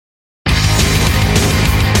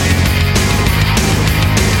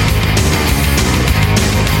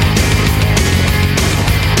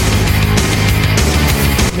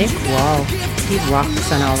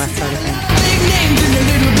rocks and all that sort of thing.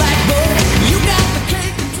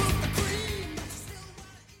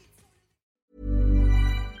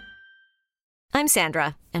 I'm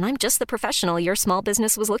Sandra, and I'm just the professional your small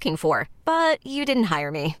business was looking for. But you didn't hire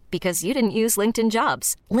me because you didn't use LinkedIn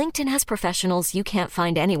Jobs. LinkedIn has professionals you can't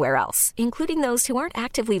find anywhere else, including those who aren't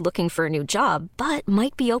actively looking for a new job, but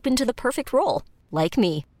might be open to the perfect role, like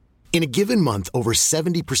me. In a given month, over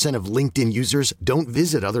 70% of LinkedIn users don't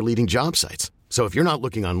visit other leading job sites. So if you're not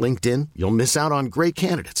looking on LinkedIn, you'll miss out on great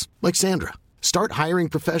candidates like Sandra. Start hiring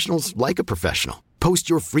professionals like a professional. Post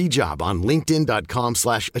your free job on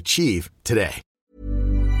linkedin.com/achieve today.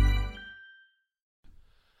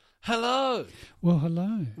 Hello. Well,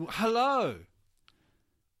 hello. Hello.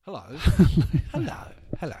 Hello.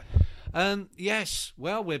 Hello. Yes,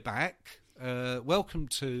 well, we're back. Welcome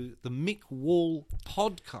to the Mick Wall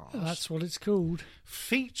podcast. That's what it's called.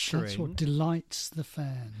 Featuring... That's what delights the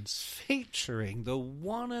fans. Featuring the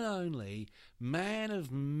one and only man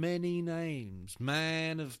of many names,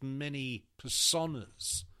 man of many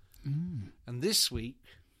personas. And this week,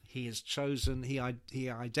 he has chosen, he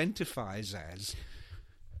identifies as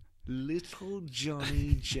Little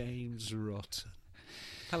Johnny James Rotten.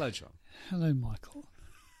 Hello, John. Hello, Michael.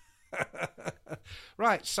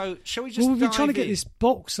 Right, so shall we just Well, we've been dive trying to get in? this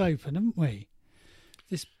box open, haven't we?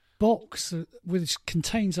 This box which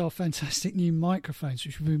contains our fantastic new microphones,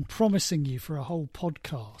 which we've been promising you for a whole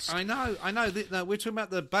podcast. I know. No, we're talking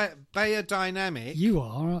about the Bayer Dynamic. You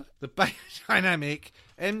are. The Bayer Dynamic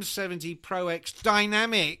M70 Pro X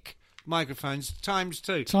Dynamic microphones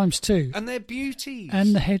 ×2. ×2. And they're beauties.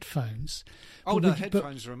 And the headphones. Oh, But the we-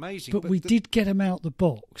 headphones are amazing. But we did get them out the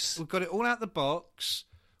box. We've got it all out the box.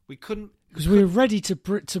 We couldn't... Because we were ready to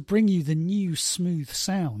bring you the new smooth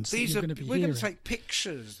sounds These that are... you're going to be We're hearing. going to take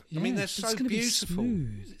pictures. Yeah, I mean, they're it's so gonna beautiful. Be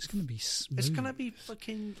smooth. It's going to be smooth. It's going to be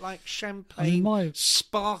fucking like champagne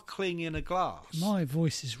sparkling in a glass. My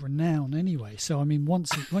voice is renowned anyway, so I mean,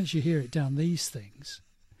 once you hear it down these things,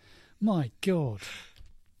 my God,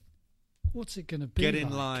 what's it going to be? Get in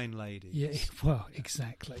like? line, ladies. Yeah, well,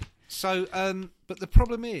 exactly. So, but the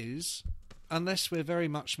problem is, unless we're very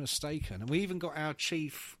much mistaken, and we even got our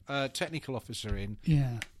chief technical officer in,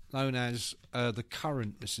 known as the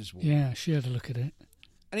current Mrs. Wall. Yeah, she had a look at it.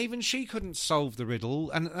 And even she couldn't solve the riddle,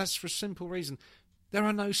 and that's for a simple reason. There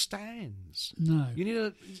are no stands. No.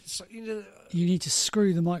 You need to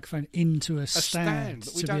screw the microphone into a stand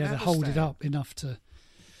but we to don't be able to have a hold it stand. up enough to...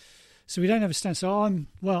 So we don't have a stand. So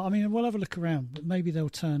we'll have a look around, but maybe they'll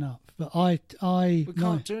turn up. But we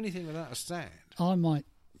can't do anything without a stand. I might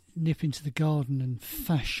nip into the garden and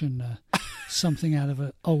fashion something out of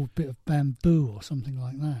an old bit of bamboo or something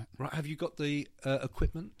like that. Right? Have you got the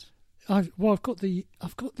equipment? I've got the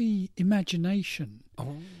imagination.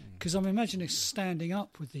 Oh. Because I'm imagining standing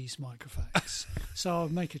up with these microphones. So I'll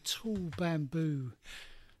make a tall bamboo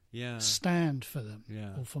stand for them,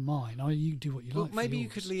 or for mine. You do what you like. Maybe for you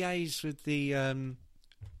yours. could liaise with the,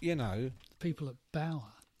 people at Bayer.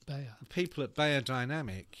 People at Bayer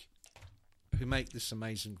Dynamic who make this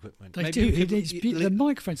amazing equipment. They Maybe do. The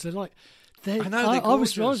microphones. They're like. I know, they're I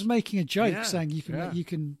was gorgeous. making a joke Yeah, saying you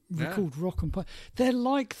can yeah. record rock and pop. They're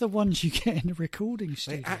like the ones you get in a recording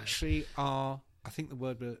studio. They actually are. I think the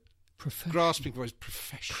word we're grasping for is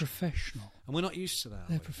professional. Professional. And we're not used to that.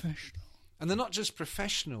 They're professional. And they're not just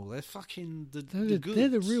professional, they're fucking the goods. They're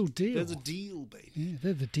the real deal. They're the deal, baby. Yeah,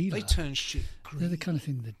 they're the dealer. They turn shit green. They're the kind of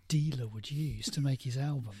thing the dealer would use to make his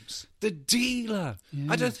albums. The dealer!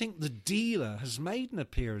 Yeah. I don't think the dealer has made an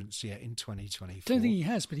appearance yet in 2024. Don't think he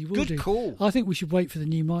has, but he will Good do. call. I think we should wait for the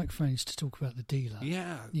new microphones to talk about the dealer.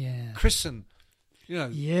 Yeah. Yeah. Christen.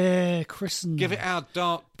 Yeah, christen. Give it our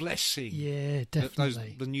dark blessing. Yeah,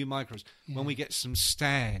 definitely. The new micros. Yeah. When we get some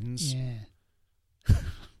stands. Yeah.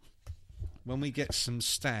 When we get some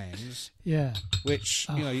stands, yeah, which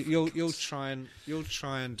you'll try and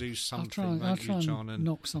do something. I'll try John, and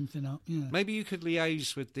knock something up. Yeah, maybe you could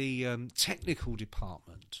liaise with the technical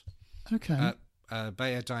department. Okay. At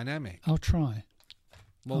Bayer Dynamic. I'll try.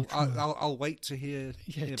 Well, I'll wait to hear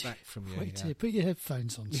back from you. Wait to put your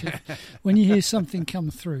headphones on. So when you hear something come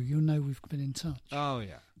through, you'll know we've been in touch. Oh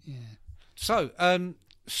yeah. Yeah. So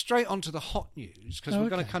straight on to the hot news, because we're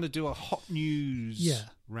going to kind of do a hot news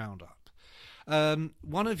roundup.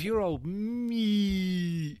 One of your old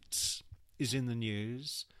meats is in the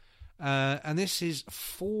news, and this is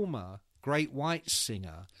former Great White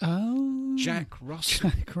singer Jack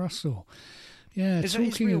Russell. Jack Russell. Yeah, is that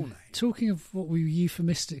his real name? Talking of what we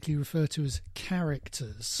euphemistically refer to as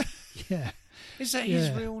characters. Yeah. Is that his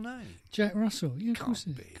real name? Jack Russell. Yeah, of course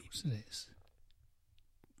it is.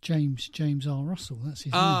 James R. Russell, that's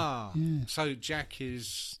his name. So Jack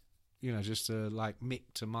is just like Mick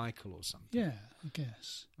to Michael or something. Yeah, I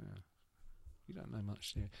guess. Yeah. You don't know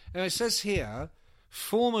much, do you? Anyway, it says here,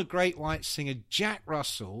 former Great White singer Jack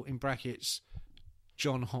Russell, in brackets,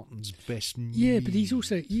 John Houghton's best news. Yeah, but he's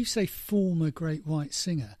also, you say former Great White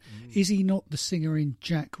singer. Is he not the singer in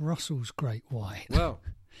Jack Russell's Great White? Well,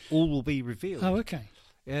 all will be revealed. Oh, okay.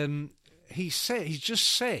 He's just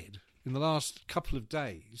said in the last couple of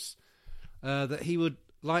days that he would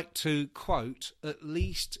like to, quote, at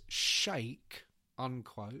least shake,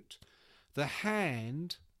 unquote, the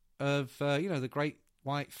hand of, the Great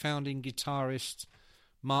White founding guitarist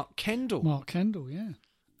Mark Kendall. Mark Kendall,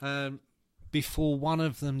 yeah. Before one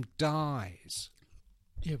of them dies.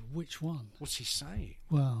 Yeah, but which one? What's he saying?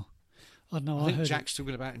 Well, I don't know. I think Jack's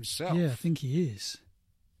talking about himself. Yeah, I think he is.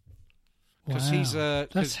 Because wow. he's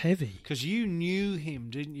that's heavy. Because you knew him,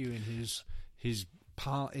 didn't you, in his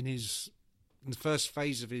part in the first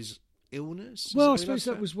phase of his illness? Well, I suppose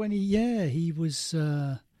that was when he was.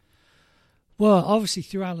 Well, obviously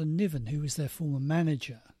through Alan Niven, who was their former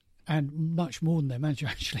manager, and much more than their manager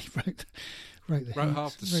actually wrote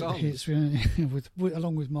half the songs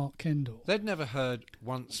along with Mark Kendall. They'd never heard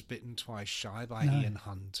 "Once Bitten, Twice Shy" by Ian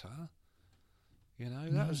Hunter.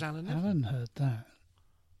 That was Alan Niven. Alan heard that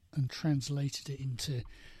and translated it into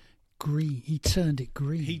green. He turned it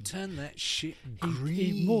green. He turned that shit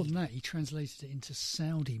green. More than that, he translated it into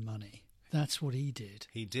Saudi money. That's what he did.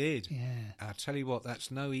 He did. Yeah. I'll tell you what,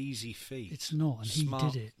 that's no easy feat. It's not, and he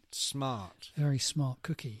did it. Smart. Very smart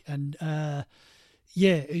cookie. And,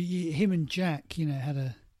 him and Jack, had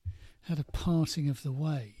a parting of the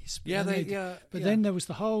ways. But then there was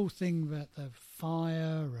the whole thing about the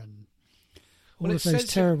fire and all of those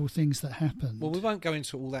terrible things that happened. Well, we won't go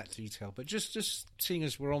into all that detail, but just seeing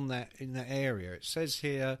as we're in that area, it says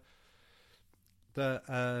here that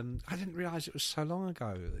I didn't realise it was so long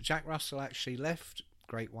ago that Jack Russell actually left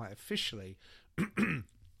Great White officially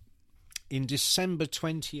in December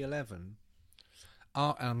 2011.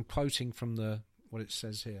 I'm quoting from what it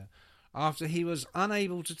says here. After he was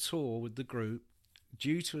unable to tour with the group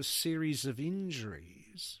due to a series of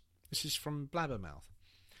injuries. This is from Blabbermouth,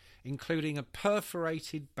 including a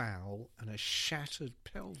perforated bowel and a shattered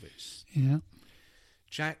pelvis. Yeah.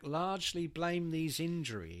 Jack largely blamed these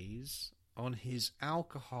injuries on his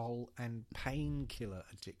alcohol and painkiller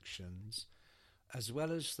addictions, as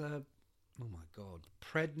well as the,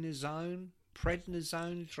 prednisone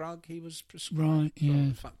drug he was prescribed. Right, yeah. What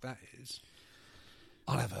the fuck that is.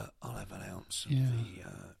 I'll have an ounce of the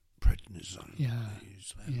prednisone. Yeah,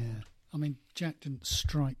 please. Yeah. I mean, Jack didn't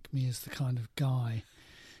strike me as the kind of guy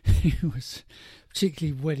who was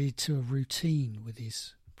particularly wedded to a routine with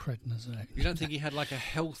his prednisone. You don't think he had like a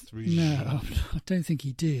health regime? No, I don't think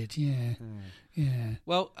he did. Yeah, yeah.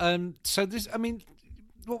 Well, so this, I mean,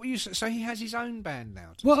 what were you? So he has his own band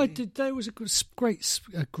now. Well, I did. There was there was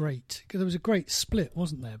a great split,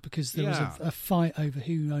 wasn't there? Because there was a fight over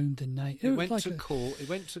who owned the name. It went to court.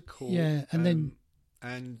 Yeah, and then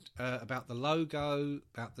about the logo,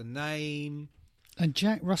 about the name. And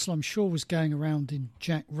Jack Russell, I'm sure, was going around in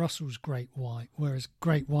Jack Russell's Great White, whereas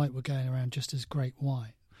Great White were going around just as Great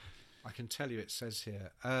White. I can tell you, it says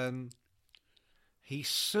here. He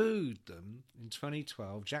sued them in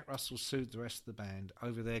 2012. Jack Russell sued the rest of the band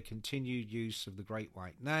over their continued use of the Great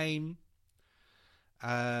White name.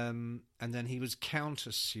 And then he was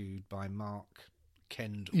countersued by Mark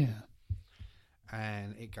Kendall. Yeah.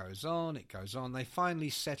 And it goes on. They finally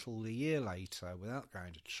settled a year later without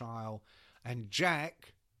going to trial. And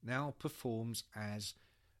Jack now performs as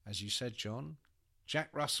you said, John, Jack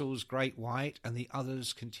Russell's Great White, and the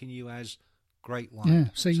others continue as Great White. Yeah,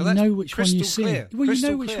 so you know which one you're seeing. Well, you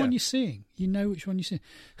know which one you're seeing.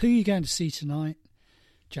 Who are you going to see tonight?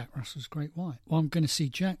 Jack Russell's Great White. Well, I'm going to see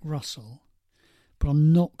Jack Russell, but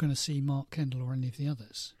I'm not going to see Mark Kendall or any of the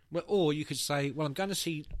others. Well, or you could say, well, I'm going to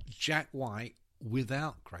see Jack White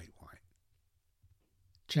without Great White.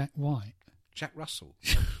 Jack White? Jack Russell.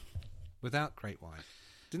 Without Great White.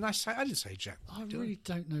 Didn't I say? I didn't say Jack White. I really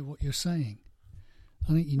don't know what you're saying.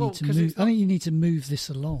 I think you need to move. I think you need to move this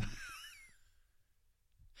along.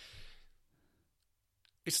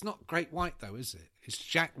 It's not Great White though, is it? It's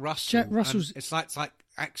Jack Russell. Jack Russell's. It's like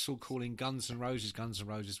Axl calling Guns N' Roses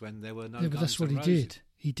when there were no. Yeah, but that's what he did.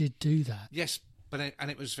 He did do that. Yes, but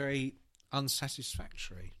it was very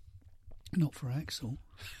unsatisfactory. Not for Axl.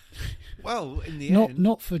 Well, in the end,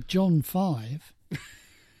 not for John 5.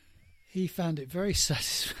 He found it very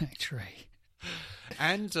satisfactory.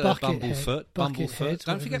 And Bumblefoot. Bumblefoot.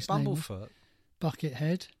 Don't forget Bumblefoot.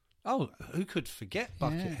 Buckethead. Oh, who could forget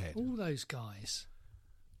Buckethead? Yeah, all those guys.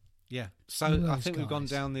 Yeah. So I think we've gone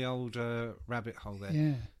down the old rabbit hole there.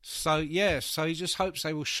 Yeah. So he just hopes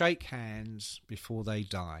they will shake hands before they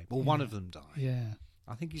die, or one of them die. Yeah.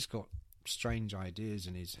 I think he's got strange ideas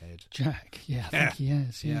in his head. Jack, I think he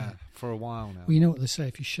has. Yeah. For a while now. Well, you know what they say: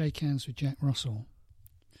 if you shake hands with Jack Russell,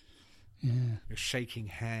 you're shaking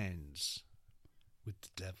hands with the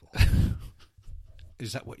devil.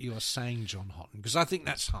 Is that what you are saying, John Houghton? Because I think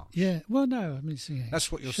that's harsh. Yeah. Well, no. I mean,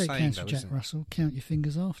 that's what you're shake saying. Hands though, with Jack isn't Russell. Count your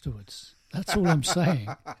fingers afterwards. That's all I'm saying.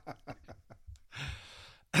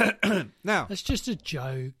 Now, it's just a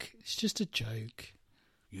joke. It's just a joke.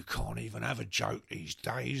 You can't even have a joke these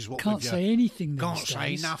days. What can't say anything. Can't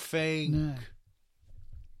say nothing.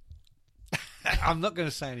 No. I'm not going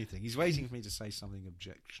to say anything. He's waiting for me to say something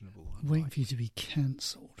objectionable. Waiting for you to be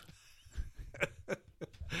cancelled.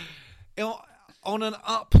 On an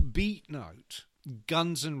upbeat note,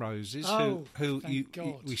 Guns N' Roses, who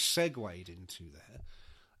we segued into there,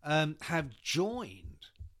 have joined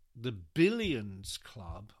the Billions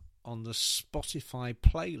Club on the Spotify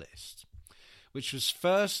playlist, which was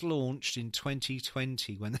first launched in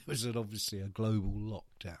 2020 when there was obviously a global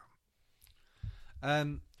lockdown.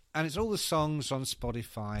 And it's all the songs on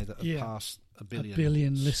Spotify that have passed a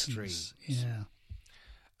billion listens. Yeah.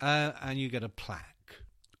 And you get a plaque.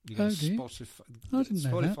 You get Spotify. I didn't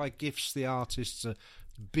know that. Spotify gifts the artists a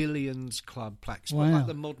Billions Club plaque. It's wow. like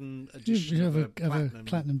the modern edition you of have a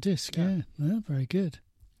platinum disc. Yeah, very good.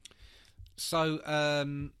 So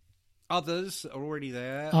others are already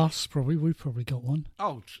there. Us, probably. We've probably got one.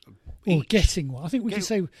 Oh, or getting one. I think we can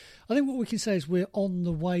say. I think what we can say is we're on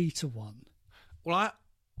the way to one. Well,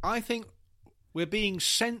 I think we're being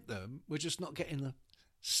sent them. We're just not getting the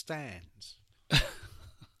stands.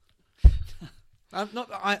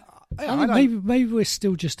 Maybe we're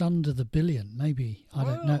still just under the billion. Maybe I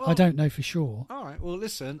don't know. I don't know for sure. All right. Well,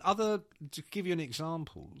 listen. To give you an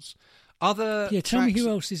examples. Tell me who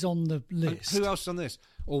else is on the list. Who else is on this,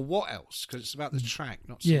 or what else? Because it's about the track,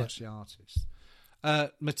 not so much the artist.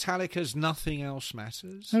 Metallica's "Nothing Else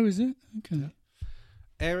Matters." Oh, is it? Okay. Yeah.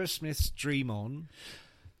 Aerosmith's "Dream On."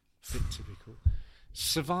 Bit typical.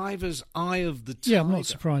 Survivor's "Eye of the Tiger." Yeah, I'm not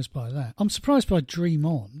surprised by that. I'm surprised by "Dream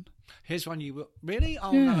On." Here's one you really?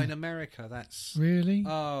 Oh no, in America that's really.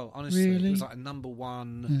 Oh, honestly, it was like a number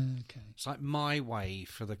one. Okay. It's like "My Way"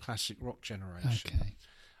 for the classic rock generation. Okay.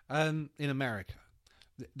 In America,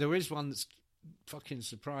 there is one that's fucking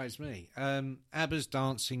surprised me. ABBA's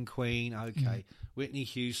 "Dancing Queen." Okay. Whitney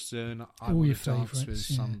Houston. I Want to Dance with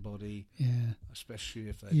Somebody. Yeah. Especially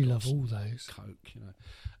if you love all those. Coke, you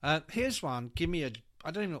know. Here's one. Give me I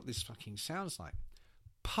don't even know what this fucking sounds like.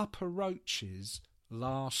 Papa Roach's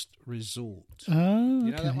 "Last Resort." Oh,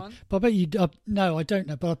 you know that one? But I bet you. No, I don't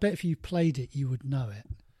know. But I bet if you played it, you would know it.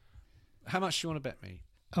 How much do you want to bet me?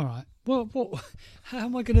 All right. Well, how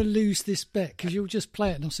am I going to lose this bet? Because you'll just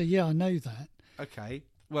play it and I'll say, yeah, I know that. Okay.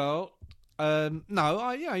 Well,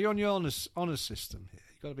 no. You're on your honest system here.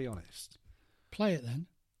 You've got to be honest. Play it then.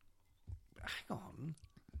 Hang on.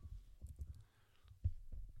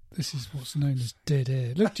 This is what's known as dead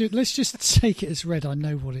air. Look, let's just take it as read. I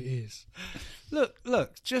know what it is.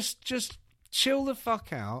 Look. Just chill the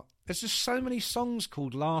fuck out. There's just so many songs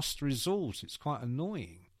called "Last Resort." It's quite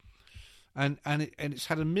annoying. And it's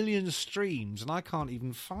had 1 million streams, and I can't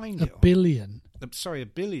even find it. A billion. Sorry,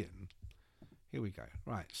 1 billion. Here we go.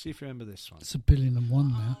 Right, see if you remember this one. It's 1,000,000,001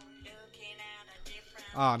 now.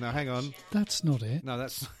 Ah, no, hang on. That's not it. No,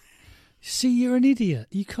 that's... See, you're an idiot.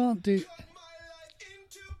 You can't do...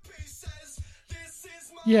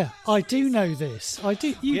 Yeah, I do know this. I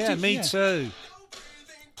do. Me too.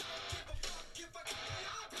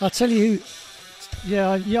 I'll tell you who...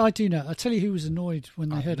 Yeah, I do know. I'll tell you who was annoyed when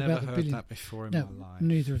they heard about the billion. I've never heard that before in my life.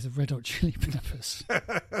 Neither of the Red Hot Chili Peppers.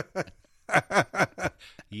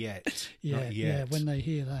 Yet. Yeah, when they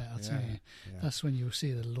hear that, I'll tell you. Yeah. That's when you'll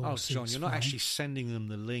see the lawsuits. Oh, John, you're not actually sending them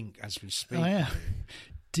the link as we speak. I am.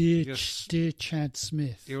 Dear Chad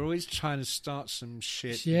Smith. You're always trying to start some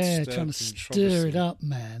shit. Yeah, trying to stir it up,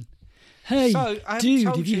 man. Hey, dude,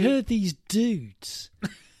 have you heard these dudes?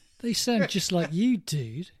 They sound just like you,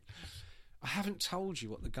 dude. I haven't told you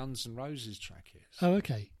what the Guns N' Roses track is. Oh,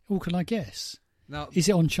 okay. Well, can I guess? Now, is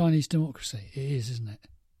it on Chinese Democracy? It is, isn't it?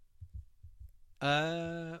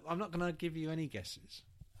 I'm not going to give you any guesses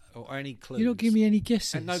or any clues. You're not giving me any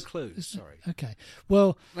guesses. And no clues. Sorry. Okay.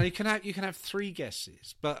 Well, no, you can have 3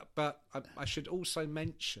 guesses, but I should also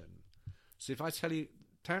mention. So if I tell you,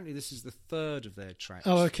 apparently this is the 3rd of their tracks.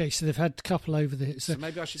 Oh, okay. So they've had a couple over there. So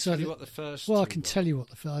maybe I should tell you what the first. Well, I can tell you what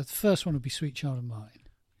the first one would be "Sweet Child of Mine."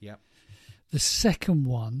 Yep. The second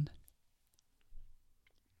one,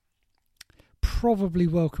 probably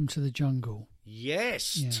 "Welcome to the Jungle."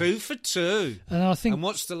 Yes, 2 for 2. And I think. And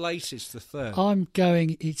what's the latest? The third. I'm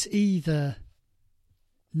going. It's either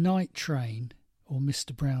Night Train or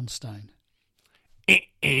Mr. Brownstone.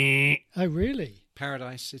 Oh, really?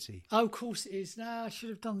 Paradise City. Oh, of course it is. No, I should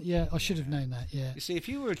have done. Yeah, I should have known that. Yeah. You see, if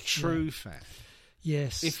you were a true fan,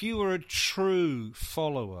 yes. If you were a true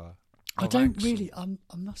follower, I don't Axl, really.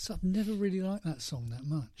 I've never really liked that song that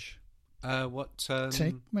much.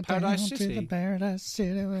 Take me Paradise City. To the Paradise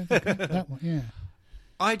City. That one, yeah.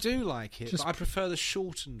 I do like it, but I prefer the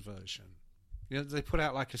shortened version. You know, they put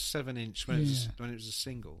out like a 7-inch when it was a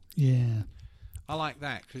single. Yeah. I like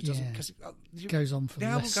that because it goes on for the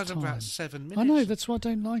album less goes on time. about 7 minutes. I know, that's why I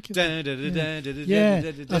don't like it. I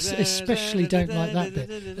especially don't like that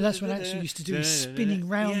bit. That's when Axl used to do his spinning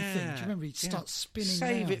round thing. Do you remember? He'd start spinning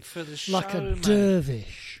Save round it for the show, like a mate.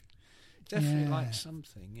 dervish. Definitely like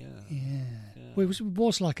something, Yeah. Well, it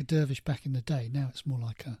was like a dervish back in the day. Now it's more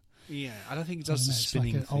like a... Yeah, I don't think he does the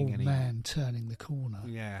spinning like an thing old anymore. man turning the corner.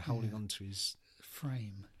 Yeah, holding on to his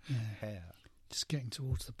frame. hair. Just getting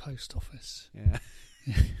towards the post office. Yeah.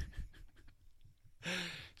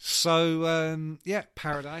 So,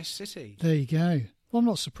 Paradise City. There you go. Well, I'm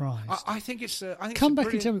not surprised. I think it's. Come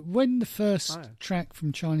back and tell me when the first track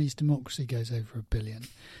from Chinese Democracy goes over 1 billion.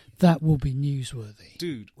 That will be newsworthy,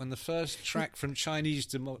 dude. When the first track from Chinese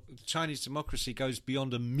Democracy goes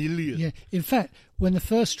beyond 1 million. Yeah. In fact, when the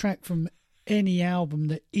first track from any album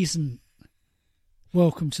that isn't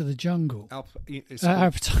Welcome to the Jungle,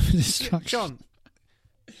 Appetite for Destruction. John,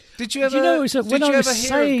 did you ever? When I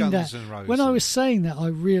was saying that, I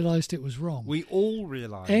realised it was wrong. We all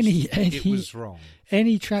realised it was wrong.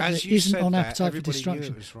 Any track that isn't on Appetite for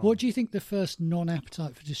Destruction. What do you think the first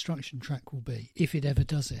non-Appetite for Destruction track will be, if it ever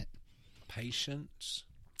does it? Patience.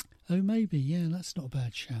 Oh, maybe. Yeah, that's not a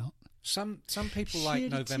bad shout. Some people like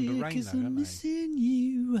November Rain, though, don't they? Missing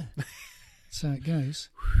you. That's how it goes.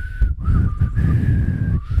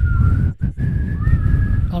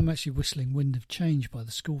 I'm actually whistling Wind of Change by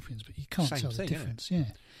the Scorpions, but you can't tell the difference. Yeah,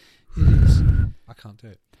 it is. I can't do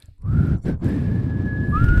it.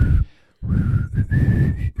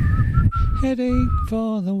 Heading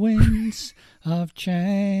for the winds of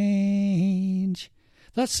change.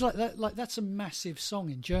 That's like that. Like that's a massive song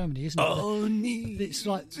in Germany, isn't it? It's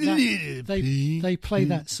like that, they play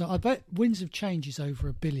that song. I bet Winds of Change is over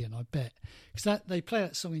 1 billion. I bet because they play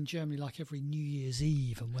that song in Germany like every New Year's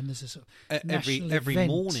Eve, and when there's a sort of every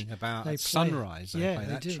morning about sunrise, they play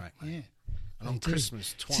that track. Yeah. And on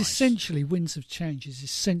Christmas twice. It's essentially Winds of Change is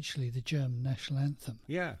essentially the German national anthem.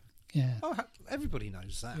 Yeah. Yeah. Oh, everybody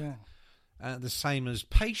knows that. Yeah. The same as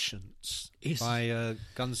Patience by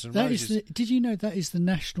Guns N' Roses. Did you know that is the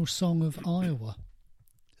national song of Iowa?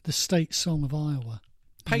 The state song of Iowa.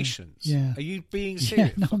 Patience? Yeah. Are you being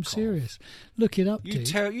serious? Yeah, no, I'm serious. Look it up,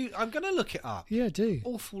 dude. I'm going to look it up. Yeah, do.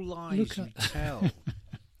 Awful lies you tell.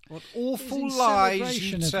 What awful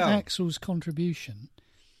lies you tell. Of Axl's contribution,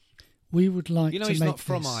 we would like to make he's not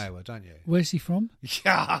from Iowa, don't you? Where's he from?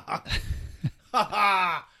 Yeah.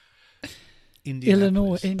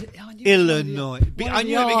 Illinois. Illinois. I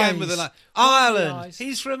knew it began with a line. Ireland.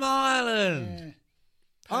 He's from Ireland.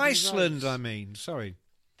 Yeah. Iceland, I mean. Sorry.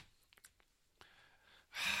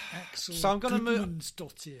 So I'm going to move.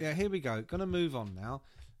 Yeah, here we go. Going to move on now.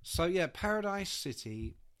 So yeah, Paradise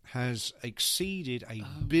City has exceeded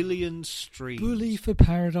 1 billion streams. Bully for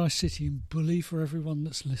Paradise City and bully for everyone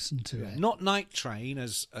that's listened to it. Not Night Train,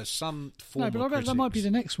 as some former but I bet critics. that might be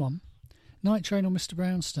the next one. Night Train or Mr.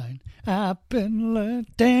 Brownstone. I've been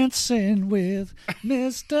dancing with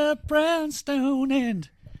Mr. Brownstone and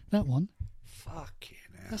that one. Fucking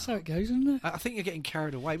hell. That's how it goes, isn't it? I think you're getting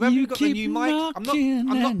carried away. Where have you got the new mic? I'm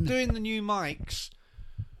not doing the new mics.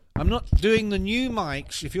 I'm not doing the new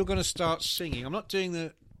mics if you're going to start singing. I'm not doing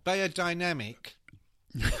the Beyerdynamic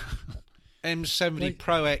M70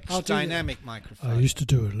 Pro X dynamic microphone. I used to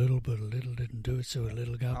do a little, but a little didn't do it, so a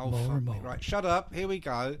little got more and more. Right, shut up. Here we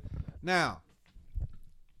go. Now,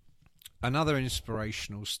 another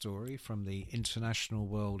inspirational story from the international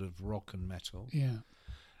world of rock and metal. Yeah.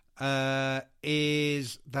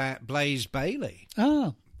 Is that Blaze Bayley.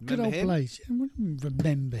 Ah, good old Blaze. I wouldn't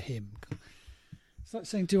remember him. It's like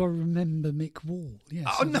saying, do I remember Mick Wall? Yes.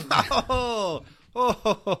 Oh, no!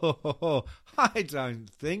 Oh, I don't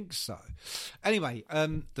think so. Anyway,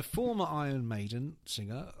 the former Iron Maiden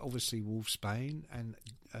singer, obviously Wolfsbane, and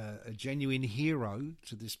a genuine hero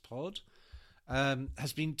to this pod,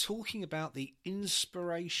 has been talking about the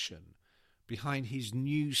inspiration behind his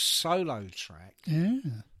new solo track,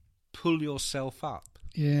 Pull Yourself Up.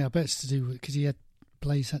 Yeah, I bet it's to do with, because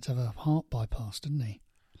Blaze had to have a heart bypass, didn't he?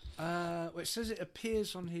 It says it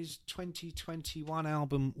appears on his 2021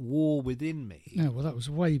 album War Within Me. No, well, that was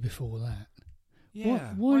way before that.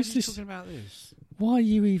 Yeah. Why is this talking about this? Why are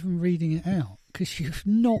you even reading it out? Because you're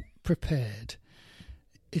not prepared.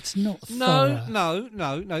 It's not thorough. No.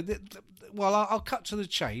 Well, I'll cut to the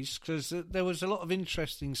chase because there was a lot of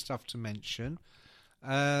interesting stuff to mention.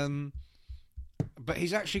 But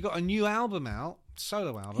he's actually got a new album out,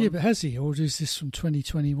 solo album. Yeah, but has he? Or is this from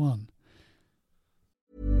 2021?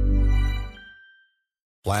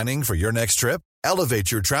 Planning for your next trip?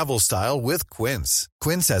 Elevate your travel style with Quince.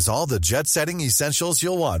 Quince has all the jet-setting essentials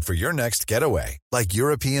you'll want for your next getaway, like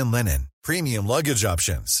European linen, premium luggage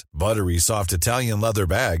options, buttery soft Italian leather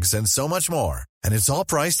bags, and so much more. And it's all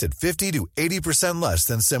priced at 50 to 80% less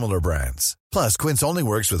than similar brands. Plus, Quince only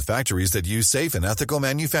works with factories that use safe and ethical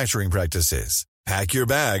manufacturing practices. Pack your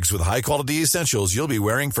bags with high-quality essentials you'll be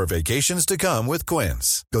wearing for vacations to come with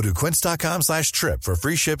Quince. Go to quince.com/trip for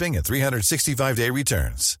free shipping and 365-day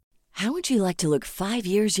returns. How would you like to look 5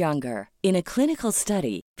 years younger? In a clinical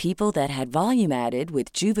study, people that had volume added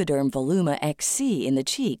with Juvederm Voluma XC in the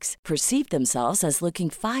cheeks perceived themselves as looking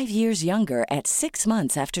 5 years younger at 6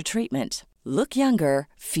 months after treatment. Look younger,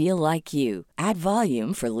 feel like you. Add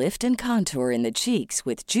volume for lift and contour in the cheeks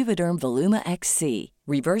with Juvederm Voluma XC.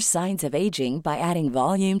 Reverse signs of aging by adding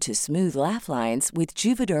volume to smooth laugh lines with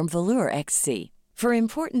Juvederm Volure XC. For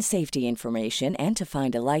important safety information and to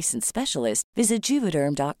find a licensed specialist, visit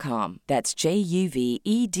Juvederm.com. That's JUVEDERM.com.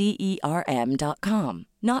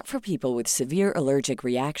 Not for people with severe allergic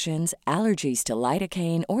reactions, allergies to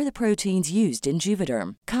lidocaine, or the proteins used in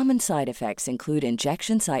Juvederm. Common side effects include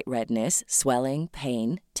injection site redness, swelling,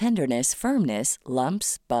 pain, tenderness, firmness,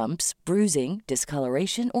 lumps, bumps, bruising,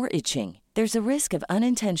 discoloration, or itching. There's a risk of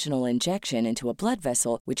unintentional injection into a blood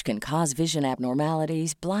vessel, which can cause vision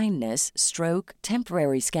abnormalities, blindness, stroke,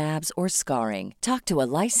 temporary scabs, or scarring. Talk to a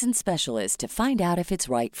licensed specialist to find out if it's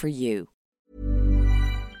right for you.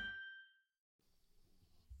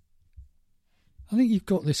 I think you've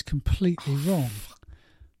got this completely wrong.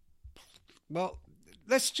 Well,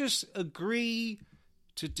 let's just agree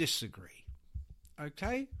to disagree.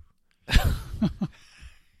 Okay?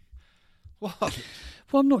 What?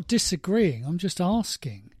 Well, I'm not disagreeing. I'm just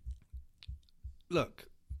asking. Look,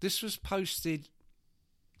 this was posted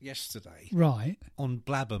yesterday. Right. On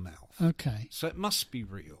Blabbermouth. Okay. So it must be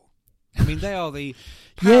real. I mean, they are the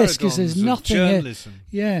yes, because there's of nothing. Journalism.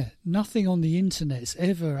 Nothing on the internet is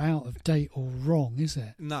ever out of date or wrong, is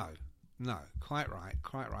it? No, quite right.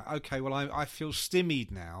 Okay, well, I feel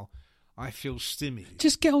stymied now.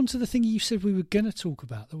 Just get on to the thing you said we were going to talk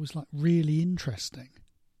about that was like really interesting.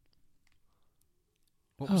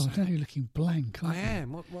 What was that? Now you're looking blank. I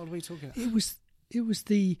am. What are we talking about? It was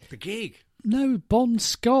the gig. No, Bon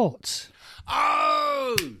Scott.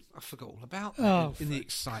 Oh, I forgot all about that in the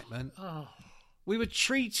excitement. Oh. We were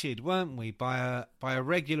treated, weren't we, by a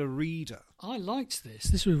regular reader. I liked this.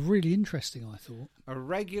 This was really interesting, I thought. A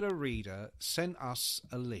regular reader sent us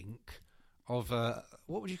a link of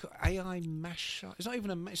what would you call AI mashup? It's not even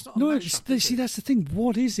a. It's not a mashup. See, that's the thing.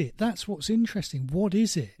 What is it? That's what's interesting. What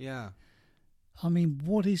is it? Yeah. I mean,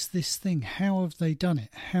 what is this thing? How have they done it?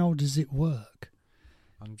 How does it work?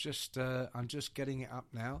 I'm just getting it up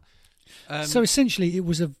now. So essentially, it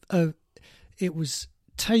was it was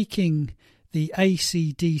taking the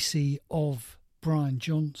AC/DC of Brian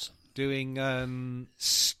Johnson, doing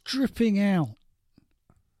stripping out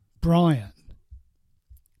Brian,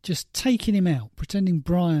 just taking him out, pretending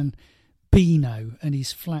Brian Bino and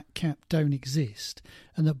his flat cap don't exist,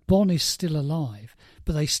 and that Bon is still alive,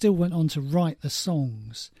 but they still went on to write the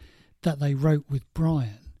songs that they wrote with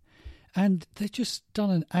Brian. And they've just done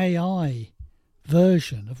an AI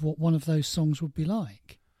version of what one of those songs would be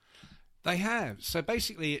like. They have. So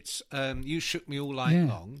basically it's You Shook Me All Night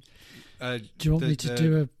Long. Do you want me to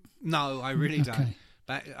do a... No, I really don't.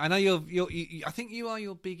 But I know you're I think you are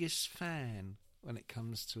your biggest fan when it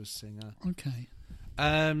comes to a singer. Okay.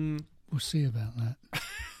 We'll see about that.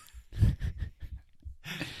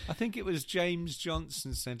 I think it was James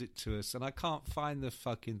Johnson sent it to us, and I can't find the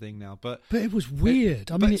fucking thing now. But it was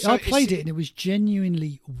weird. I played it, and it was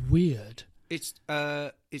genuinely weird. It's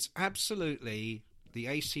absolutely the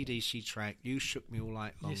AC/DC track "You Shook Me All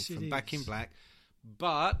Night Long" from Back in Black,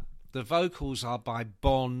 but the vocals are by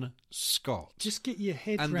Bon Scott. Just get your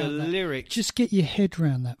head around that. And the lyrics... Just get your head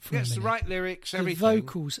around that for a minute. Yes, the right lyrics, everything. The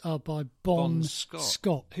vocals are by Bon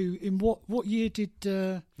Scott, who in what year did...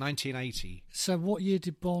 1980. So what year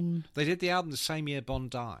did Bon... They did the album the same year Bon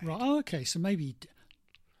died. Right, okay, so maybe...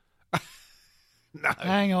 No.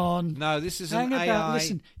 Hang on. No, this is an AI...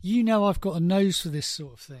 Listen, you know I've got a nose for this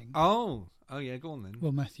sort of thing. Oh, Oh, yeah, go on then.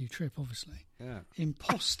 Well, Matthew Tripp, obviously. Yeah.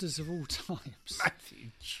 Imposters of all types. Matthew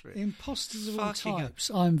Tripp. Imposters of all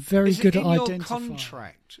types. I'm very good at identifying. Is it in your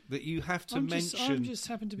contract that you have to mention I'm just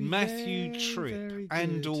happen to be Matthew very, Tripp very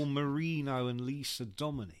and or Marino and Lisa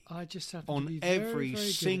Domini? I just happen on to be every very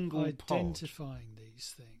single good at pod. identifying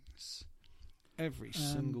these things. Every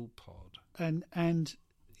single pod. And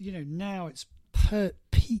you know, now it's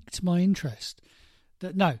piqued my interest.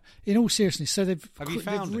 That no, in all seriousness, so they've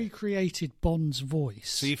recreated Bond's voice.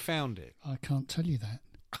 So you found it? I can't tell you that.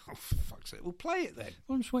 Oh, for fuck's sake! We'll play it then.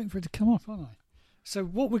 Well, I'm just waiting for it to come up, aren't I? So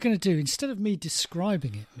what we're going to do, instead of me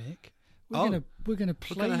describing it, Mick, we're going to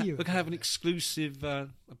play you. We're going to have an exclusive.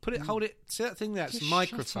 Hold it. See that thing there? It's a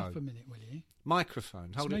microphone. Shut up a minute, will you?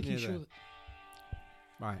 Microphone. Hold it near there.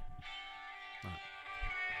 Right.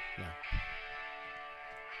 Yeah.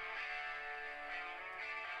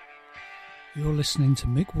 You're listening to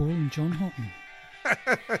Mick Wall and John Houghton.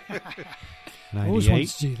 I always wanted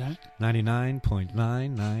to do that.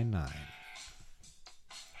 99.999.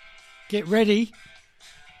 Get ready.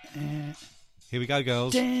 Here we go,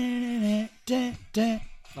 girls. Oh.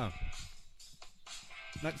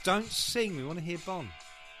 No, don't sing. We want to hear Bon.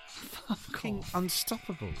 Fucking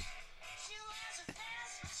unstoppable.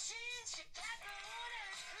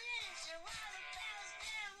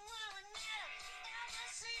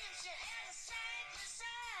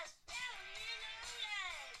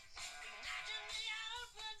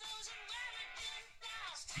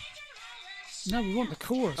 No, we want the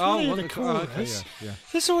chorus. Oh, we want the chorus. Okay, yeah.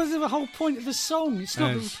 That's always the whole point of the song. It's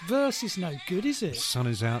not the verse is no good, is it? The sun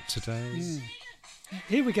is out today. Yeah.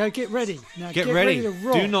 Here we go. Get ready. Now get ready to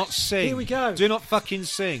rock. Do not sing. Here we go. Do not fucking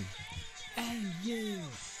sing. And you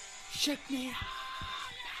shook me up.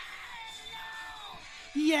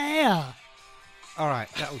 Yeah. All right,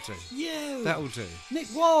 that'll do. You. That'll do.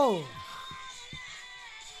 Mick Wall.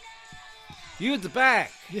 You at the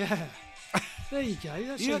back. Yeah. There you go.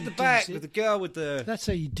 That's you how at you the back it. with the girl with the. That's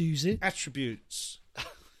how you do's it. Attributes.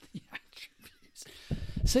 The attributes.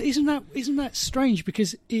 So isn't that strange?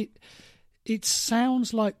 Because it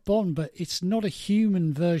sounds like Bond, but it's not a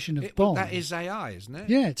human version of Bond. That is AI, isn't it?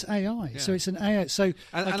 Yeah, it's AI. Yeah. So it's an AI. So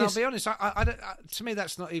and I'll be honest, I don't, to me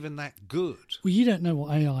that's not even that good. Well, you don't know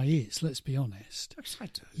what AI is. Let's be honest. Yes, I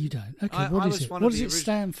do. You don't. Okay, what is it? What does it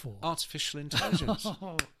stand for? Artificial intelligence.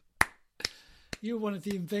 You're one of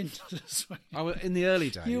the inventors. In the early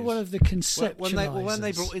days. You're one of the conceptualizers. When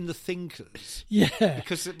they brought in the thinkers. Yeah.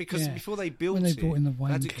 Because before they built when they brought in the they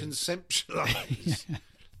had to wankers. conceptualise. Yeah.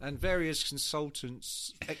 And various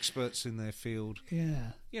consultants, experts in their field.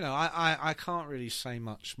 Yeah. You know, I can't really say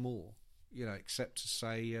much more, you know, except to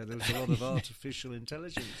say there was a lot of artificial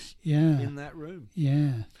intelligence in that room.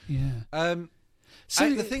 Yeah, yeah.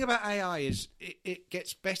 So the thing about AI is it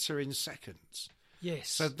gets better in seconds. Yes.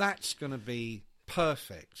 So that's going to be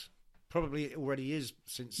perfect. Probably it already is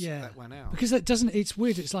since that went out. Because that doesn't. It's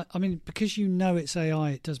weird. It's like, I mean, because you know it's AI,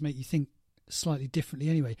 it does make you think slightly differently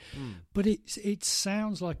anyway. But it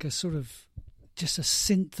sounds like a sort of just a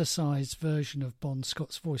synthesized version of Bon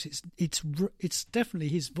Scott's voice. It's definitely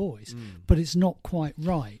his voice, but it's not quite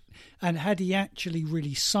right. And had he actually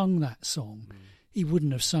really sung that song, he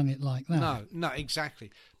wouldn't have sung it like that. No,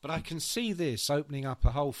 exactly. But I can see this opening up a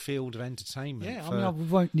whole field of entertainment. Yeah, I mean, I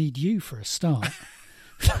won't need you for a start.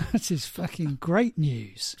 That is fucking great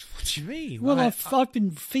news. What do you mean? Well, I've been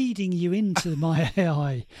feeding you into my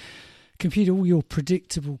AI computer all your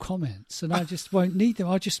predictable comments, and I just won't need them.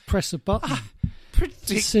 I'll just press a button.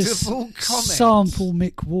 Predictable comments. Sample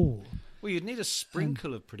Mick Wall. Well, you'd need a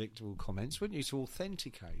sprinkle of predictable comments, wouldn't you, to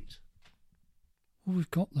authenticate? Well, we've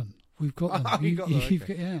got them. We've got them. Oh, you've got them.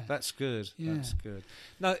 Okay. Yeah. That's good. Yeah. That's good.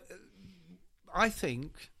 Now, I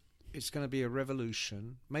think it's going to be a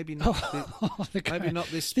revolution. Maybe not. Maybe not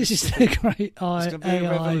this. This is the great it's going to be a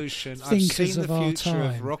revolution. I've seen the future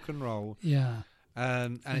of rock and roll. Yeah.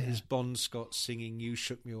 And it is Bon Scott singing "You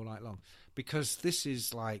Shook Me All Night Long," because this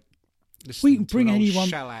is like we can bring anyone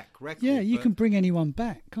shellac record. Yeah, you can bring anyone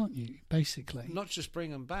back, can't you? Basically, not just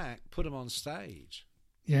bring them back, put them on stage.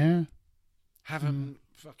 Yeah, have them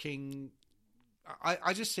fucking.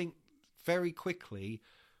 I just think very quickly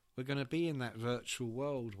we're going to be in that virtual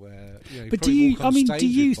world where. You know, but do you? I mean, do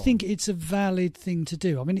you think it's a valid thing to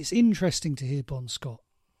do? I mean, it's interesting to hear Bon Scott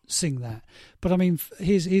sing that, but I mean,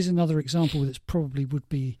 here's another example that's probably would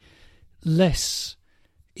be less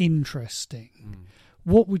interesting.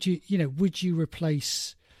 What would you would you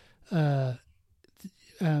replace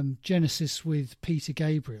Genesis with Peter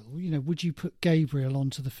Gabriel? Would you put Gabriel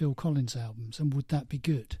onto the Phil Collins albums, and would that be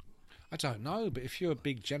good? I don't know, but if you're a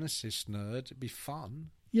big Genesis nerd, it'd be fun.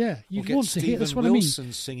 Yeah, you'd want to hear. That's what Wilson I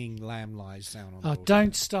mean. Singing "Lamb Lies Down on."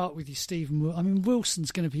 Don't start with your Stephen Wilson. I mean,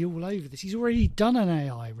 Wilson's going to be all over this. He's already done an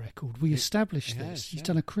AI record. We established this. He's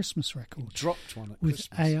done a Christmas record. He dropped one at with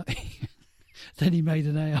Christmas. AI. Then he made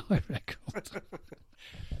an AI record,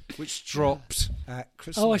 which dropped at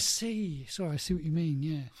Christmas. Oh, I see. Sorry, I see what you mean.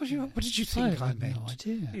 Yeah. What did you think I meant? I had no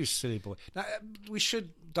idea. You silly boy. Now, we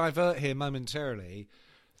should divert here momentarily.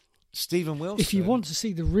 Stephen Wilson. If you want to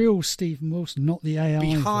see the real Stephen Wilson, not the AI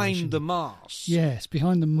behind version. the mask. Yes,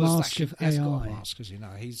 behind the mask of AI. He's got a mask, as you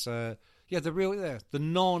know. He's the real, the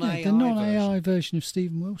non-AI, the non-AI version of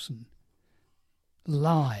Stephen Wilson,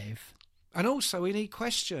 live. And also, we need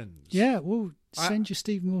questions. Yeah, well, send your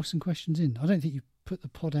Stephen Wilson questions in. I don't think you've put the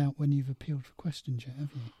pod out when you've appealed for questions yet,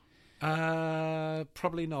 have you?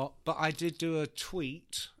 Probably not. But I did do a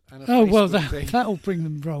tweet. And that'll bring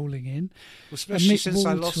them rolling in. Well, especially since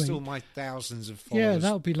I lost all my thousands of followers. Yeah,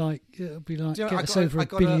 it'll be like get us over a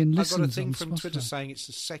billion listens. I got a thing from Spotify. Twitter saying it's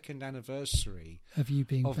the second anniversary of you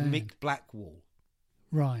being of banned. Mick Blackwall.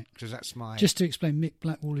 Right. Because that's my. Just to explain, Mick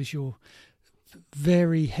Blackwall is your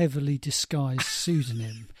very heavily disguised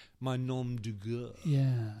pseudonym. My nom de guerre.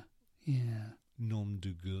 Yeah. Nom de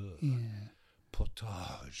guerre. Yeah.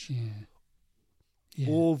 Potage. Yeah.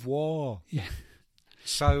 Au revoir. Yeah.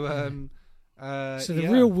 So, the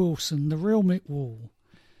real Wilson, the real Mick Wall,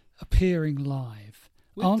 appearing live,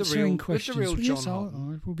 with answering questions. With the real John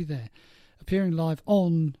Hodden. We'll be there. Appearing live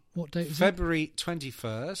on, what date is February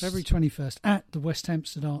 21st. February 21st at the West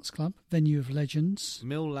Hampstead Arts Club, venue of legends.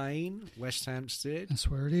 Mill Lane, West Hampstead. That's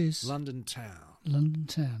where it is. London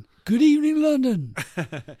Town. Good evening, London.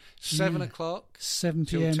 7 o'clock. 7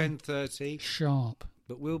 p.m. till 10:30. Sharp.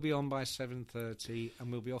 But we'll be on by 7:30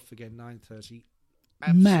 and we'll be off again 9:30.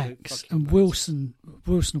 Max and Wilson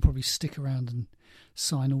will probably stick around and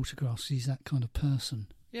sign autographs. He's that kind of person.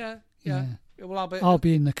 Yeah. Well, I'll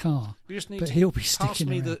be in the car, but he'll be sticking pass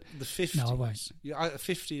me around. the 50. No, I won't. Yeah,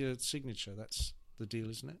 50 signature. That's the deal,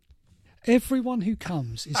 isn't it? Everyone who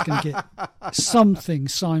comes is going to get something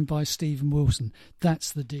signed by Stephen Wilson.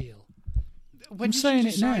 That's the deal. I'm saying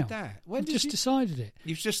it now. I've just decided it.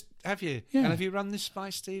 Have you? Yeah. And have you run this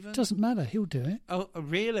by Stephen? It doesn't matter. He'll do it. Oh,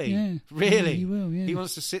 really? Yeah. Really? Yeah, he will, yeah. He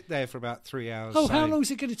wants to sit there for about 3 hours. Oh, how long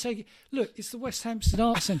is it going to take? Look, it's the West Hampstead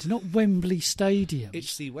Arts Centre, not Wembley Stadium.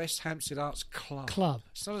 It's the West Hampstead Arts Club.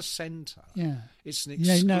 It's not a centre. Yeah. It's an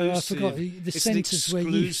exclusive. Yeah, no, I forgot.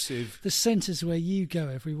 The centres where you go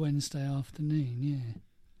every Wednesday afternoon, yeah.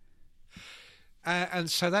 And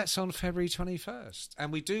so that's on February 21st.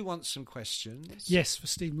 And we do want some questions. Yes, for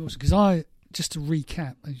Stephen Wilson. Because just to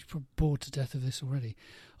recap, you're probably bored to death of this already,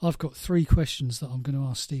 I've got 3 questions that I'm going to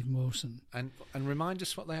ask Stephen Wilson. And remind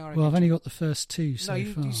us what they are. Well, I've only got the first 2 so far.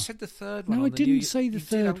 No, you said the third one. No, I didn't say the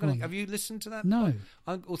third one. Have you listened to that? No.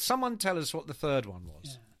 Well, someone tell us what the third one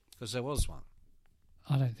was. Because there was one.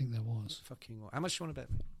 I don't think there was. Fucking what? How much do you want to bet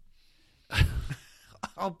me?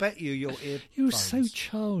 I'll bet you your ear. You're so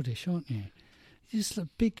childish, aren't you? You're just a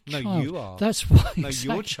big child. No, you are. That's why. No,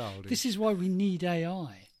 exactly. you're childish. This is why we need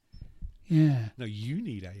AI. Yeah. No, you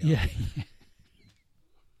need AI. Yeah.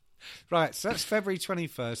 Right, so that's February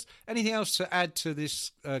 21st. Anything else to add to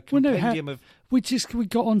this compendium of... We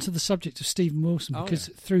got onto the subject of Stephen Wilson because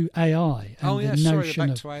through AI and the notion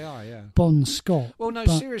back of to AI, yeah. Bon Scott. Well, no,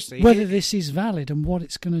 seriously. Whether this is valid and what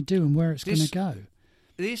it's going to do and where it's going to go.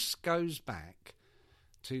 This goes back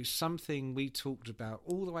to something we talked about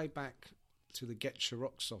all the way back to the Get Your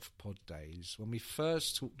Rocks Off pod days when we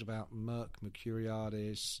first talked about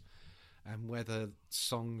Mercuriadis and whether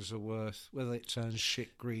songs are worth, whether it turns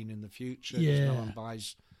shit green in the future because no one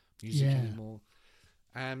buys music anymore.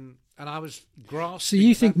 And I was grasping. So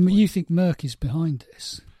you think Merc is behind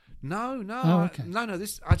this? No. Oh, okay. No.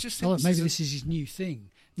 I just think maybe this is his new thing.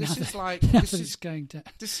 This is like it's going down.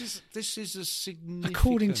 This is a significant.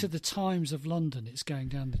 According to the Times of London, it's going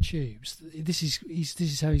down the tubes. This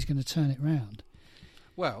is how he's going to turn it round.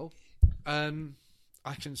 Well,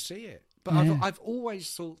 I can see it, but I've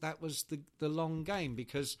always thought that was the long game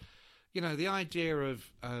because, the idea of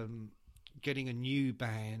getting a new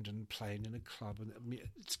band and playing in a club and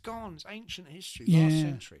it's gone. It's ancient history, last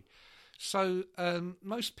century. So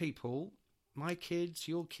most people, my kids,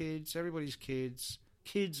 your kids, everybody's kids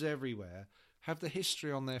everywhere have the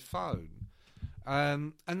history on their phone.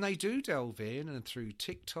 And they do delve in and through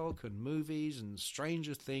TikTok and movies and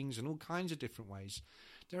Stranger Things and all kinds of different ways.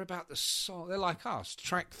 They're about the song. They're like us.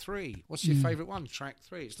 Track 3. What's your favourite one? Track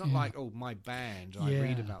 3. It's not like, my band. I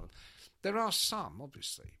read about them. There are some,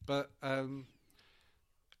 obviously. But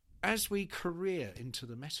as we career into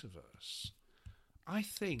the metaverse, I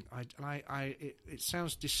think, it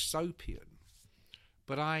sounds dystopian,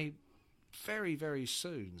 but I very, very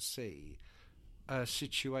soon see a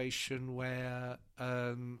situation where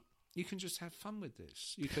you can just have fun with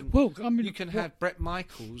this. You can. Well, I mean, you can have Bret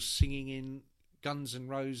Michaels singing in Guns N'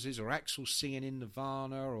 Roses, or Axl singing in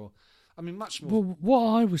Nirvana, or much more. Well, what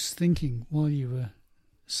I was thinking while you were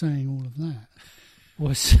saying all of that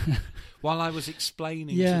was while I was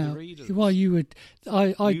explaining to the readers. While you would,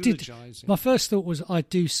 I did. Eulogising. My first thought was, I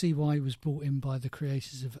do see why he was brought in by the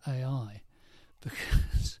creators of AI,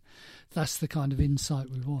 because that's the kind of insight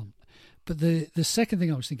we want. But the second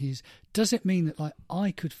thing I was thinking is, does it mean that like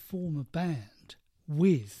I could form a band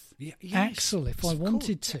with Axl if I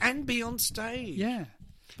wanted to, and be on stage? Yeah.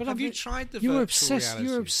 But have you tried the you're virtual reality?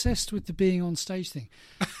 You're obsessed with the being on stage thing.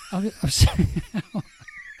 I'm saying,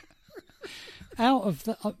 out of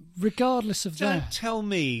that, regardless of that. Don't tell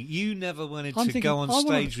me you never wanted to go on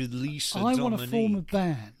stage with Lisa Dominique. I want to form a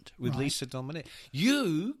band with Lisa Dominique.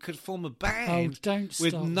 You could form a band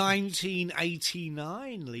with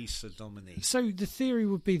 1989 Lisa Dominique. So the theory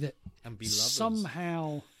would be that and be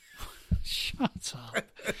somehow. Shut up,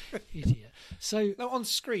 idiot. So no, on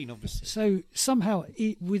screen, obviously. So somehow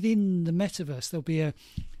within the metaverse there'll be a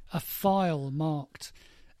file marked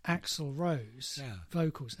Axl Rose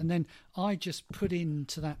vocals, and then I just put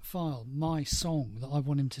into that file my song that I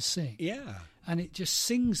want him to sing. Yeah, and it just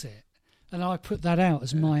sings it, and I put that out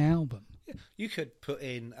as my album. Yeah. You could put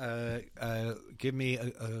in, give me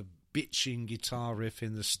a bitching guitar riff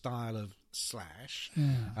in the style of Slash,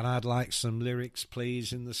 and I'd like some lyrics,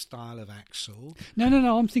 please, in the style of Axl.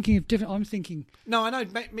 No. I'm thinking of different. I'm thinking. No, I know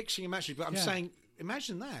mixing and matching, but I'm saying,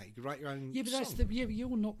 imagine that you could write your own. Yeah, but song. but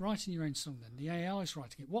you're not writing your own song. Then the AI's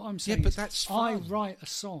writing it. What I'm saying, but is that's fun. I write a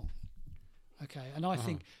song, okay, and I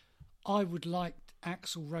think I would like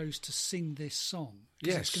Axl Rose to sing this song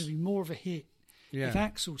because it's going to be more of a hit if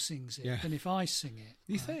Axl sings it than if I sing it.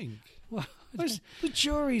 You think? Well, the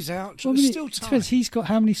jury's out. Well, There's still time. Depends. He's got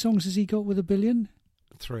how many songs has he got with 1 billion?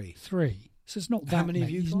 3. So it's not that how many. Have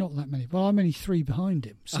you He's got? not that many. Well, I'm only 3 behind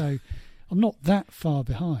him, so I'm not that far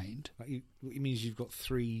behind. It means you've got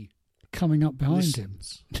 3 coming up behind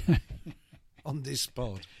listens him on this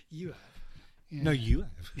pod. You have. Yeah. No, you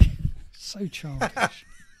have. So childish.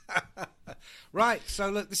 Right. So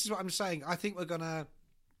look, this is what I'm saying. I think we're gonna.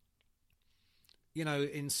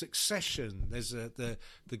 In succession, there's the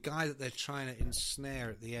guy that they're trying to ensnare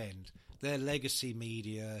at the end. Their legacy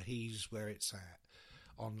media, he's where it's at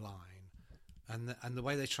online, and the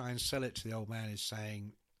way they try and sell it to the old man is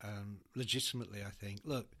saying, legitimately, I think,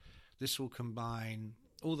 look, this will combine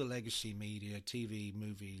all the legacy media, TV,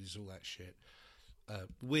 movies, all that shit,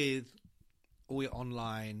 with all your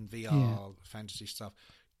online VR fantasy stuff,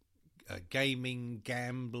 gaming,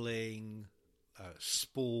 gambling.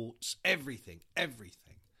 Sports, everything,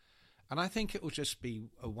 and I think it will just be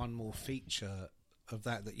one more feature of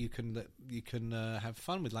that you can have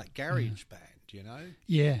fun with, like GarageBand,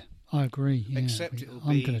 Yeah, I agree. Yeah. Except it will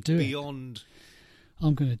be beyond.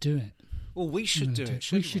 I'm going to do it. Well, we should do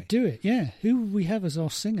it. We should do it. Yeah. Who will we have as our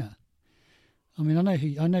singer? I mean, I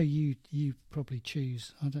know you probably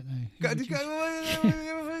choose. I don't know.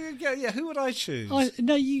 Yeah, who would I choose?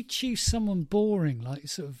 No, you choose someone boring, like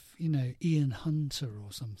sort of, Ian Hunter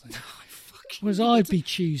or something. Whereas I'd be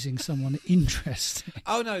choosing someone interesting.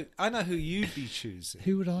 Oh no, I know who you'd be choosing.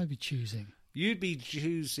 Who would I be choosing? You'd be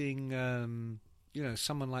choosing,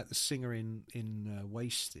 someone like the singer in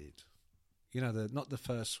Wasted. Not the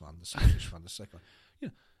first one, the Scottish one, the second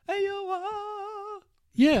one. Hey, you are.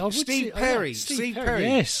 Yeah, I would. Steve Perry. Steve Perry.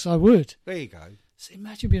 Yes, I would. There you go. So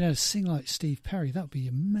imagine being able to sing like Steve Perry. That would be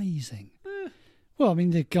amazing. Well, I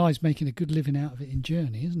mean, the guy's making a good living out of it in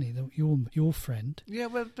Journey, isn't he? Your friend. Yeah,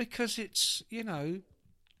 well, because it's, Yeah,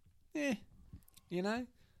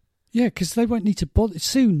 because they won't need to bother.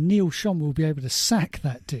 Soon Neil Schon will be able to sack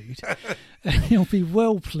that dude and he'll be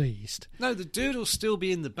well pleased. No, the dude will still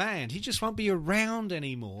be in the band. He just won't be around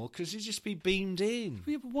anymore because he'll just be beamed in.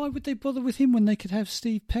 Yeah, but why would they bother with him when they could have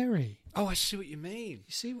Steve Perry? Oh, I see what you mean.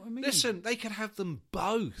 You see what I mean? Listen, they could have them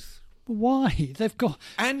both. But why? They've got...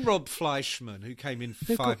 And Rob Fleischman, who came in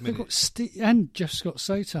for 5 minutes. And Jeff Scott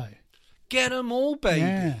Soto. Get them all, baby.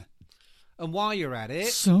 Yeah. And while you're at it...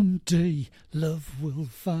 Someday love will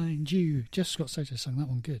find you. Jeff Scott Soto sang that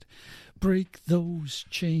one good. Break those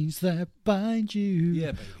chains that bind you.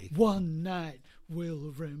 Yeah, baby. One night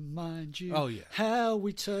will remind you how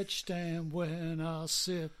we touched and went our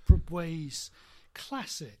separate ways.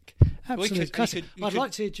 Classic. Absolute classic. I'd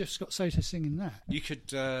like to hear Jeff Scott Soto singing that. You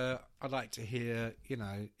could I'd like to hear,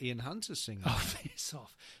 Ian Hunter sing. Oh, piss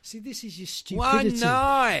off. See, this is your stupidity. One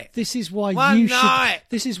night. This is why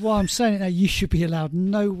This is why I'm saying it now. You should be allowed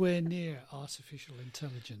nowhere near artificial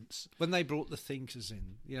intelligence. When they brought the thinkers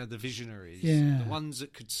in, the visionaries, Yeah. the ones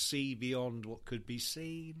that could see beyond what could be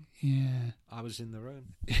seen. Yeah. I was in the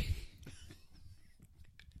room.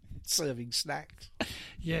 Serving snacks.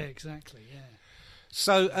 Yeah, exactly, yeah.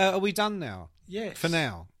 So, are we done now? Yes. For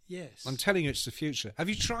now? Yes. I'm telling you, it's the future. Have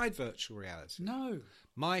you tried virtual reality? No.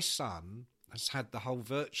 My son has had the whole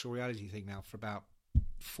virtual reality thing now for about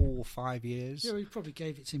 4 or 5 years. Yeah, we probably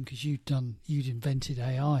gave it to him because you'd invented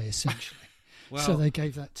AI, essentially. Well, so they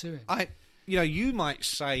gave that to him. You might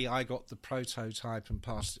say I got the prototype and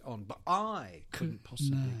passed it on, but I couldn't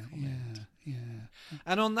possibly comment. Yeah.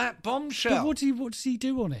 And on that bombshell... But what does he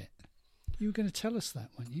do on it? You were going to tell us that,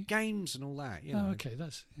 weren't you? Games and all that, Oh, okay,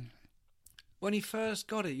 that's... Yeah. When he first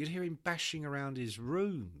got it, you'd hear him bashing around his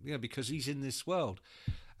room, because he's in this world.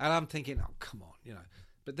 And I'm thinking, oh, come on,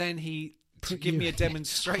 But then to give me a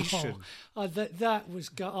demonstration. That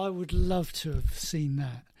was... I would love to have seen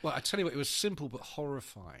that. Well, I tell you what, it was simple but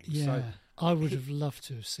horrifying. Yeah, so I would have loved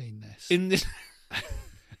to have seen this. In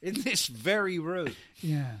this very room.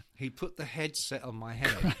 Yeah. He put the headset on my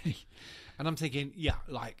head. Great. And I'm thinking,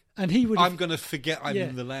 and he would I'm going to forget I'm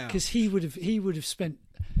in the lounge. Because he would have spent...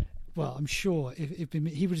 Well, I'm sure he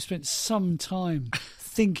would have spent some time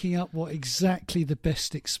thinking up what exactly the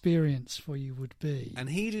best experience for you would be. And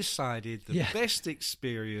he decided the best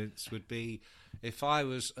experience would be if I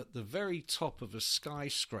was at the very top of a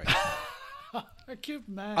skyscraper. Good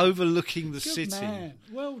man. Overlooking the city. Good man.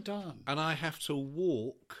 Well done. And I have to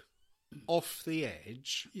walk off the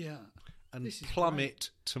edge and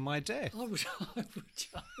plummet to my death. I would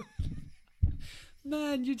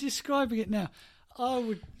Man, you're describing it now. I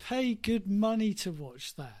would pay good money to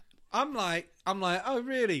watch that. I'm like, oh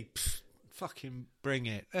really? Pfft, fucking bring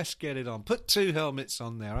it. Let's get it on. Put 2 helmets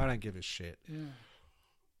on there. I don't give a shit. Yeah.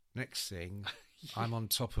 Next thing, I'm on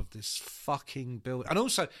top of this fucking building, and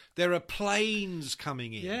also there are planes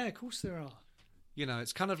coming in. Yeah, of course there are.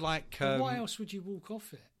 It's kind of like. Why else would you walk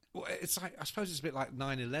off it? Well, it's like, I suppose it's a bit like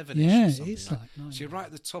 9/11. Yeah, or it something is like 9/11. So you're right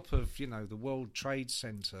at the top of the World Trade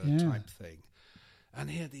Center type thing. And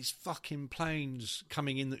here these fucking planes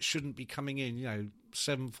coming in that shouldn't be coming in,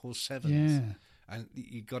 747s. Yeah. And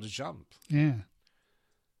you got to jump. Yeah.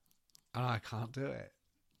 And I can't do it.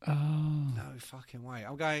 Oh. No fucking way.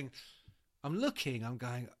 I'm going,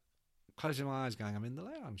 closing my eyes, going, I'm in the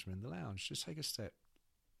lounge. Just take a step.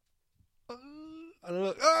 And I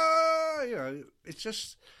look, it's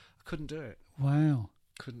just, I couldn't do it. Wow.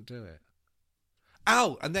 Couldn't do it.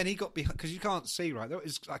 Ow! And then he got behind, because you can't see, right? That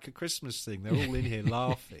was like a Christmas thing. They're all in here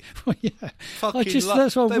laughing. Well, yeah.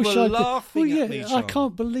 That's what I wish I'd laughing at me, John. I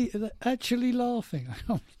can't believe it. Actually laughing.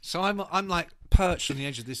 So I'm like perched on the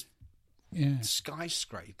edge of this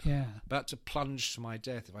skyscraper, about to plunge to my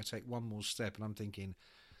death if I take one more step. And I'm thinking,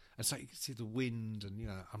 and so you can see the wind, and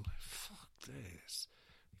I'm like, fuck this.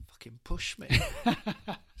 Fucking push me.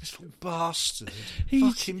 This little bastard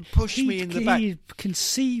fucking pushed me in the back. He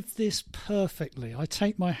conceived this perfectly. I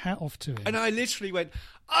take my hat off to him. And I literally went,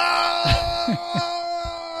 oh!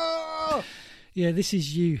 Yeah, this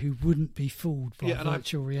is you who wouldn't be fooled by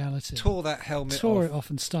virtual reality. Tore that helmet off. Tore it off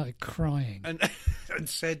and started crying. And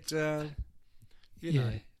said,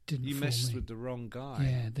 you messed with the wrong guy.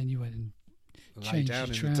 Yeah, then you went and lay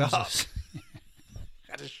down in the dark.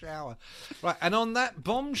 Had a shower. Right, and on that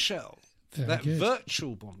bombshell,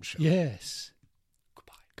 virtual bombshell. Yes.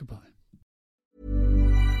 Goodbye.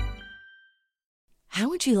 How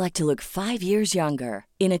would you like to look 5 years younger?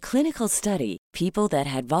 In a clinical study, people that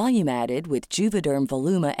had volume added with Juvederm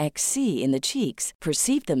Voluma XC in the cheeks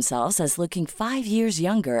perceived themselves as looking 5 years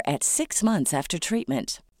younger at 6 months after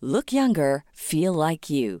treatment. Look younger, feel like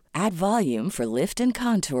you. Add volume for lift and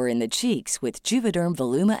contour in the cheeks with Juvederm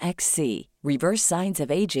Voluma XC. Reverse signs of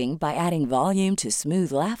aging by adding volume to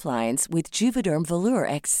smooth laugh lines with Juvederm Volure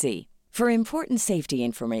XC. For important safety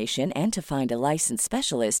information and to find a licensed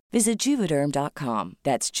specialist, visit Juvederm.com.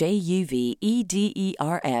 That's JUVEDERM.com.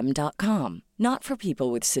 Not for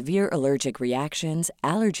people with severe allergic reactions,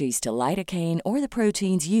 allergies to lidocaine, or the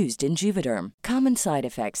proteins used in Juvederm. Common side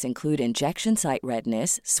effects include injection site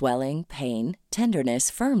redness, swelling, pain,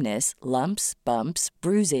 tenderness, firmness, lumps, bumps,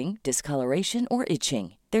 bruising, discoloration, or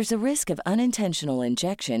itching. There's a risk of unintentional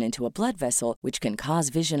injection into a blood vessel, which can cause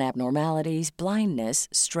vision abnormalities, blindness,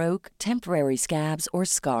 stroke, temporary scabs, or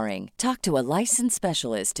scarring. Talk to a licensed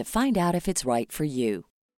specialist to find out if it's right for you.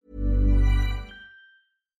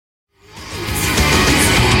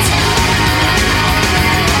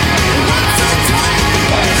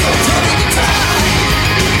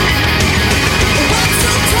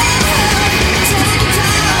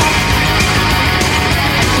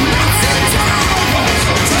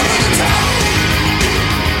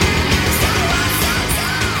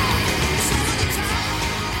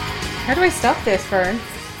 How do I stop this, Fern?